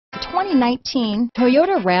2019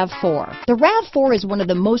 Toyota RAV4. The RAV4 is one of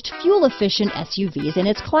the most fuel-efficient SUVs in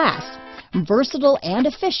its class. Versatile and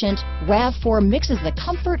efficient, RAV4 mixes the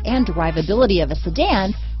comfort and drivability of a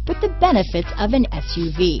sedan with the benefits of an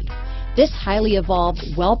SUV. This highly evolved,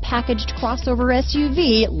 well-packaged crossover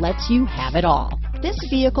SUV lets you have it all. This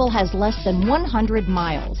vehicle has less than 100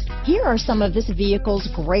 miles. Here are some of this vehicle's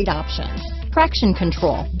great options: traction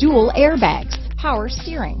control, dual airbags, power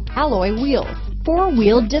steering, alloy wheels,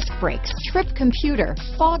 four-wheel disc brakes, trip computer,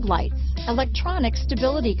 fog lights, electronic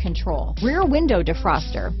stability control, rear window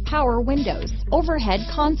defroster, power windows, overhead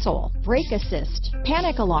console, brake assist,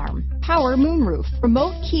 panic alarm, power moonroof,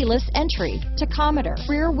 remote keyless entry, tachometer,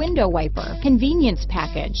 rear window wiper, convenience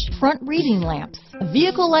package, front reading lamps. A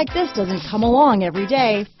vehicle like this doesn't come along every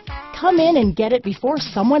day. Come in and get it before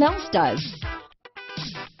someone else does.